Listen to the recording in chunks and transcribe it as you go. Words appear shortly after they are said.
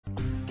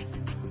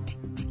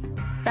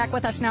Back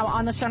with us now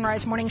on the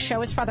Sunrise Morning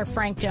Show is Father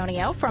Frank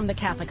Donio from the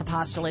Catholic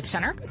Apostolate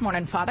Center. Good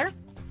morning, Father.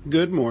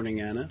 Good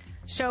morning, Anna.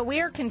 So we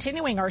are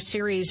continuing our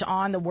series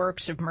on the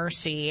works of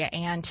mercy,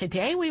 and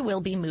today we will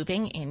be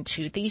moving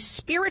into the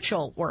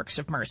spiritual works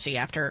of mercy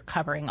after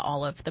covering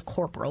all of the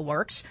corporal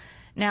works.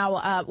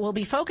 Now, we'll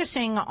be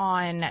focusing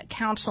on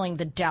counseling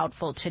the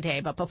doubtful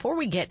today, but before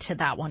we get to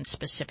that one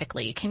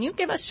specifically, can you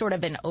give us sort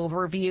of an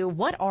overview?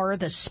 What are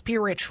the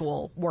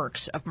spiritual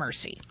works of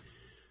mercy?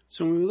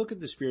 So when we look at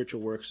the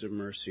spiritual works of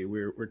mercy,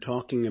 we're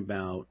talking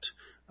about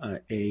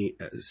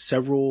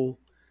several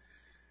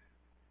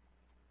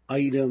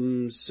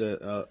items,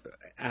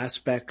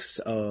 aspects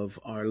of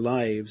our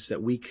lives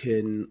that we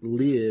can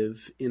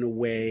live in a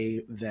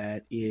way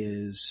that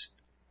is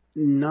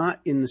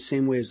not in the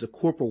same way as the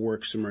corporal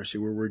works of mercy,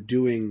 where we're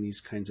doing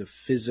these kinds of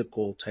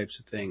physical types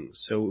of things.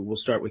 So we'll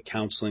start with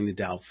counseling the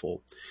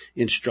doubtful,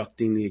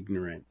 instructing the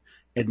ignorant,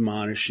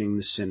 admonishing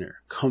the sinner,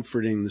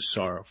 comforting the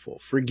sorrowful,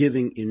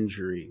 forgiving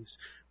injuries,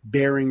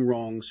 bearing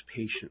wrongs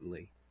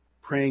patiently,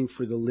 praying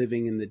for the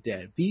living and the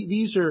dead.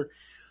 These are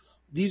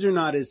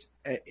not as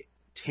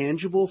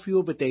tangible, if you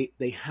will, but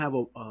they have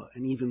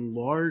an even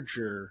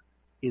larger,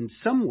 in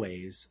some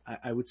ways,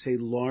 I would say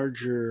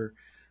larger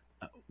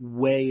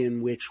way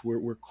in which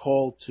we're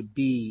called to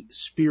be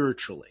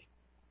spiritually.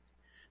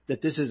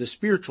 That this is a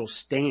spiritual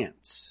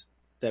stance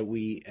that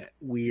we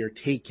are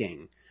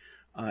taking.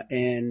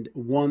 And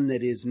one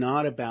that is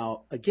not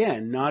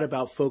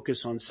about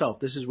focus on self.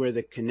 This is where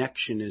the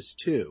connection is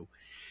too.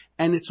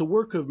 And it's a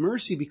work of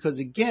mercy because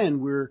again,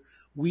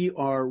 we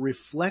are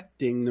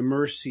reflecting the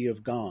mercy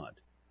of God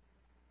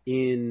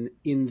in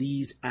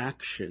these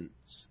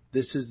actions.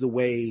 This is the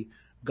way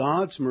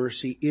God's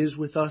mercy is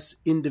with us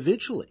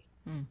individually.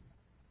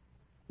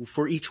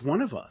 For each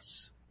one of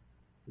us,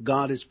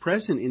 God is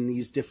present in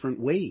these different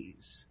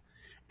ways.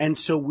 And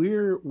so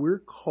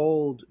we're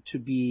called to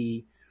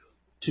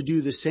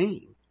do the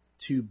same,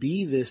 to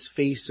be this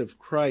face of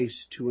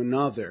Christ to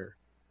another.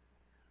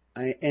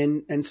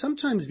 And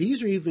sometimes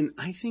these are even,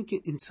 I think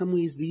in some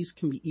ways, these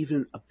can be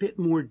even a bit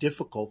more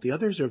difficult. The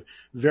others are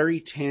very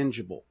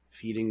tangible,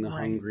 feeding the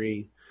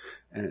hungry,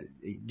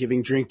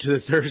 giving drink to the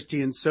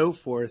thirsty and so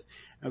forth.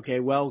 Okay,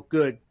 well,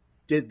 good,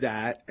 did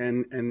that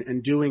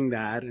and doing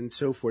that and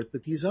so forth.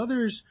 But these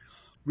others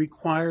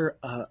require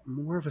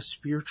more of a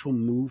spiritual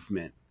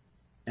movement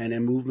and a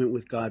movement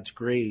with God's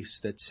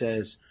grace that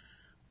says,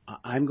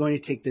 I'm going to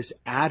take this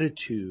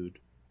attitude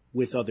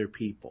with other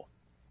people.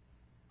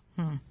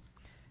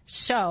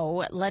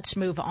 So let's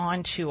move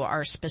on to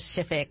our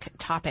specific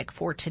topic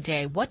for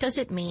today. What does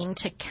it mean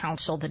to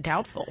counsel the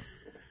doubtful?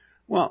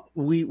 Well,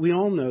 we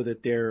all know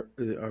that there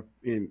are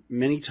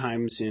many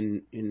times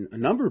in a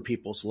number of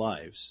people's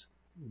lives,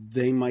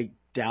 they might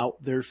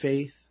doubt their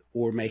faith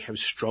or may have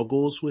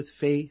struggles with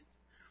faith.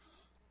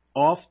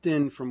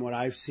 Often from what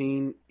I've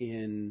seen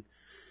in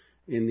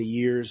the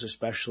years,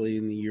 especially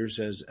in the years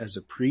as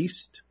a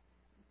priest,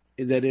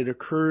 that it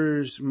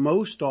occurs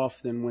most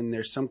often when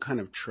there's some kind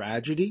of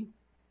tragedy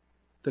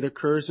that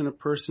occurs in a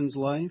person's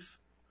life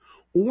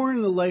or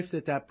in the life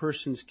that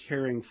person's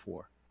caring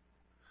for.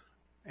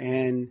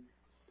 And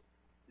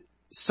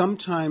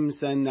sometimes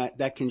then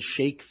that can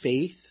shake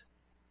faith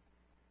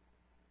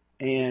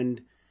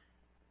and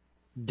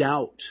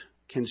doubt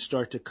can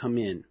start to come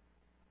in.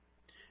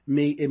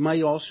 It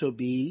might also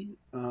be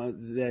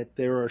that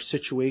there are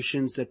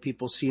situations that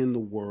people see in the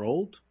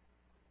world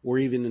or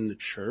even in the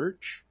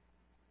church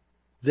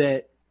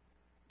that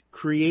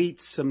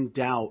creates some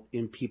doubt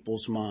in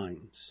people's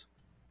minds.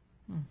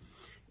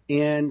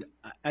 And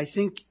I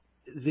think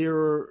there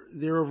are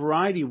a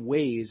variety of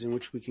ways in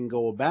which we can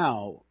go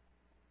about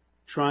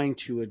trying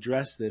to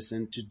address this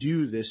and to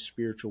do this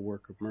spiritual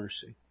work of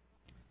mercy.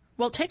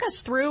 Well, take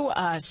us through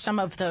some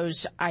of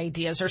those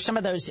ideas or some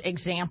of those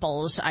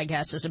examples, I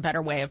guess is a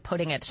better way of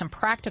putting it, some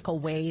practical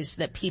ways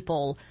that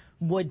people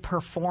would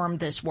perform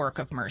this work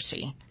of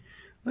mercy.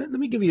 Let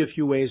me give you a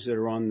few ways that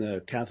are on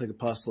the Catholic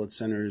Apostolate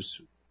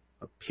Center's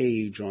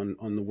page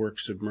on the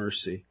works of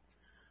mercy.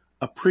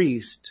 A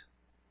priest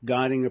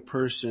guiding a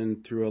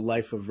person through a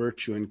life of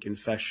virtue and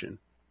confession.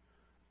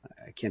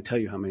 I can't tell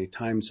you how many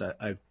times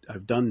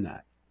I've done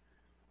that.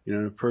 You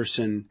know, a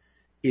person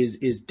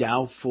is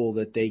doubtful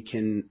that they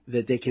can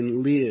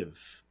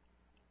live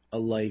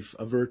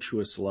a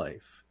virtuous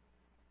life.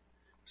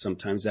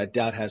 Sometimes that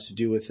doubt has to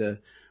do with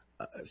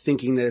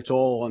thinking that it's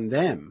all on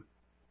them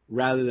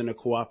rather than a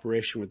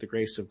cooperation with the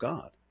grace of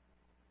God.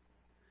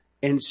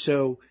 And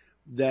so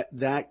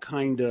that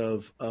kind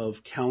of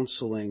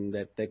counseling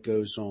that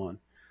goes on.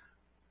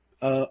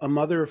 A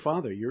mother or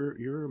father,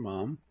 you're a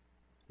mom,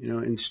 you know,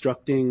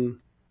 instructing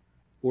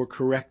or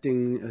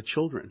correcting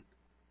children,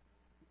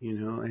 you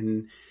know,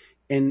 and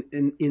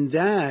in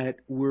that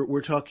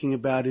we're talking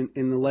about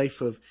in the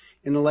life of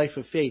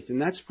faith.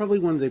 And that's probably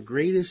one of the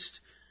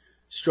greatest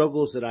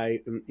struggles that I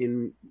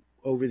in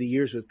over the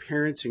years with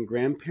parents and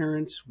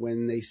grandparents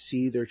when they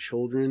see their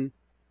children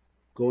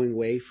going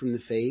away from the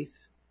faith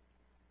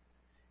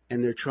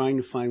and they're trying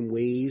to find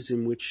ways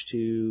in which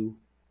to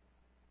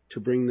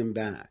bring them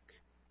back.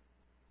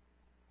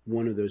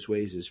 one of those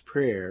ways is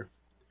prayer.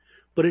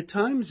 But at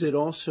times it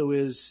also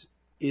is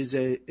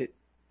a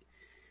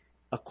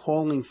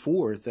calling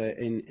forth,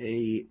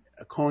 a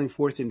calling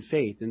forth in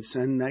faith, and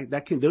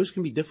those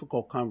can be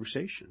difficult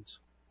conversations.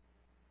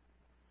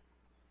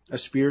 A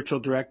spiritual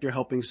director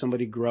helping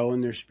somebody grow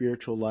in their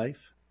spiritual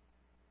life.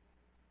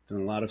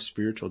 Done a lot of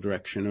spiritual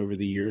direction over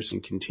the years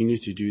and continue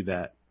to do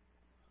that.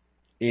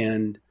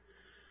 And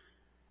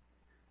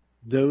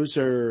those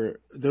are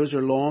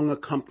long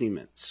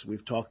accompaniments.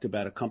 We've talked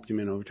about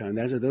accompaniment over time.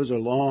 Those are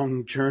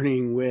long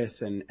journeying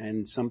with,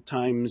 and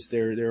sometimes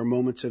there are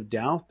moments of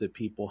doubt that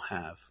people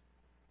have.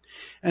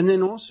 And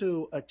then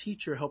also a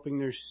teacher helping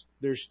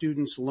their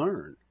students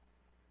learn.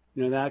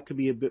 That could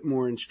be a bit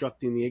more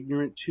instructing the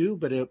ignorant too,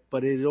 but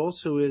it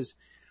also is,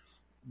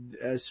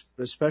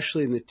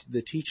 especially in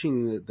the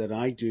teaching that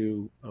I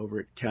do over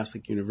at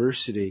Catholic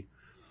University,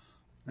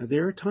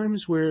 there are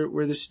times where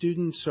the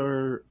students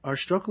are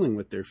struggling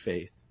with their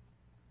faith,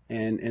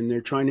 and they're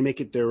trying to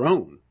make it their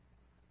own,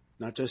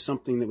 not just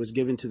something that was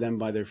given to them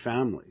by their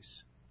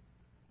families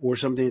or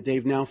something that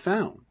they've now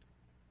found.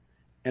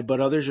 But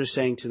others are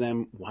saying to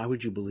them, why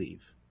would you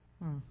believe?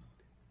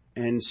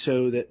 And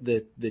so that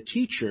the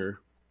teacher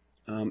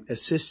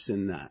assists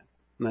in that.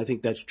 And I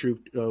think that's true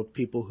of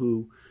people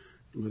who,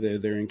 whether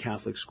they're in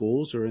Catholic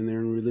schools or they're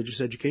in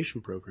religious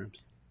education programs.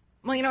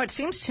 Well, it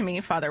seems to me,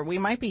 Father, we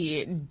might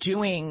be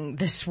doing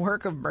this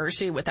work of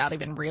mercy without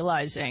even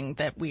realizing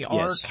that we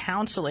are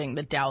counseling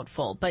the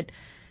doubtful. But,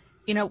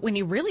 when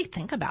you really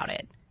think about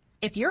it,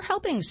 if you're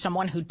helping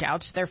someone who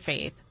doubts their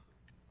faith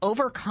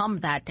overcome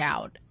that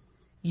doubt,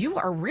 you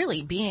are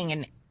really being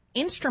an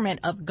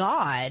instrument of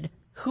God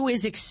who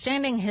is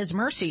extending his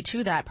mercy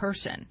to that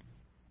person.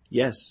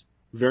 Yes,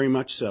 very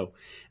much so.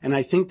 And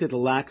I think that the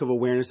lack of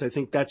awareness, I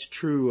think that's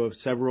true of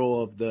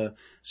several of the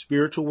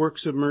spiritual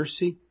works of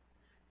mercy,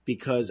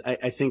 because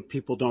I think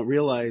people don't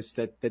realize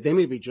that they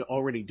may be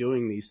already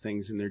doing these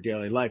things in their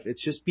daily life.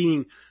 It's just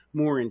being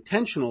more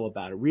intentional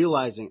about it,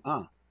 realizing,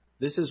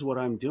 this is what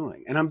I'm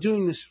doing. And I'm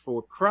doing this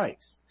for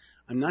Christ.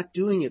 I'm not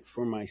doing it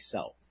for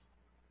myself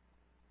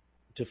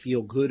to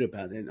feel good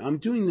about it. I'm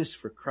doing this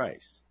for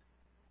Christ.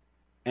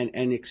 And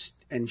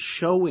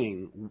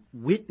showing,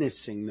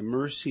 witnessing the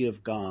mercy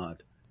of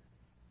God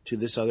to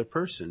this other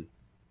person,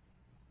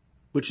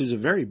 which is a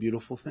very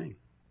beautiful thing.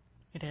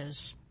 It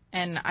is.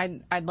 And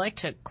I'd like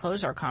to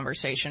close our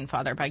conversation,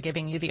 Father, by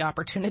giving you the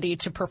opportunity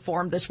to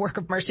perform this work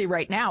of mercy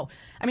right now.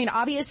 I mean,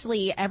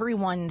 obviously,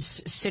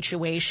 everyone's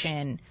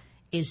situation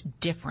is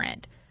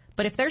different.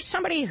 But if there's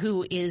somebody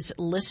who is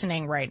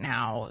listening right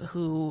now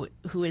who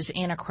is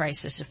in a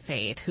crisis of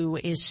faith, who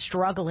is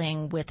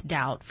struggling with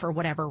doubt for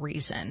whatever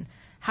reason,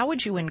 how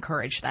would you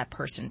encourage that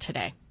person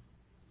today?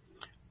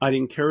 I'd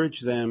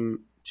encourage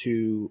them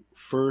to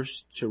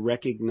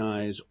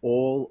recognize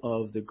all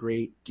of the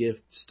great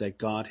gifts that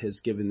God has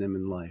given them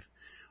in life.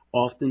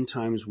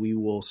 Oftentimes we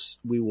will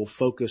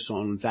focus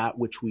on that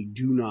which we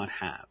do not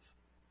have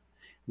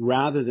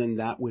rather than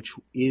that which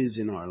is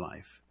in our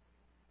life.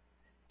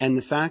 And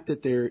the fact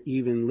that they're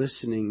even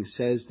listening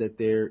says that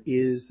there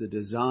is the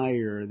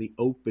desire, the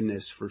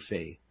openness for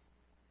faith.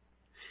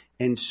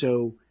 And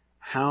so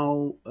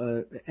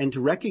and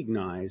to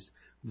recognize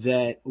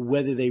that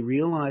whether they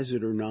realize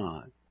it or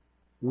not,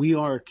 we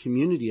are a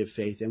community of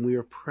faith and we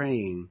are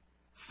praying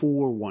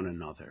for one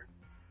another.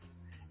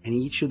 And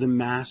each of the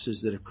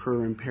masses that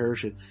occur in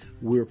parishes,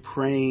 we're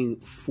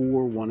praying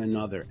for one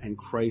another, and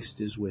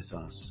Christ is with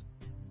us.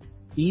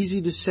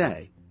 Easy to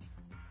say,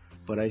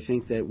 but I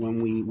think that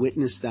when we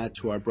witness that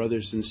to our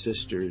brothers and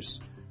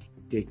sisters,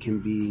 it can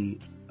be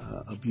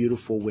a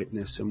beautiful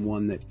witness and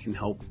one that can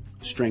help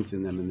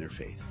strengthen them in their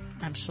faith.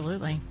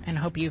 Absolutely. And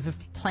hope you've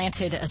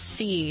planted a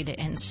seed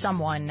in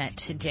someone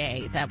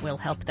today that will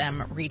help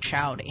them reach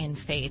out in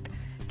faith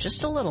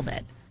just a little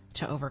bit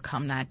to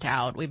overcome that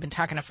doubt. We've been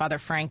talking to Father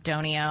Frank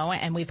Donio,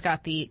 and we've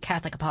got the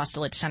Catholic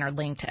Apostolate Center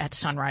linked at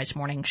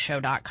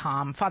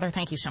sunrisemorningshow.com. Father,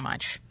 thank you so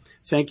much.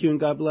 Thank you, and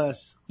God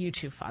bless. You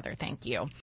too, Father. Thank you.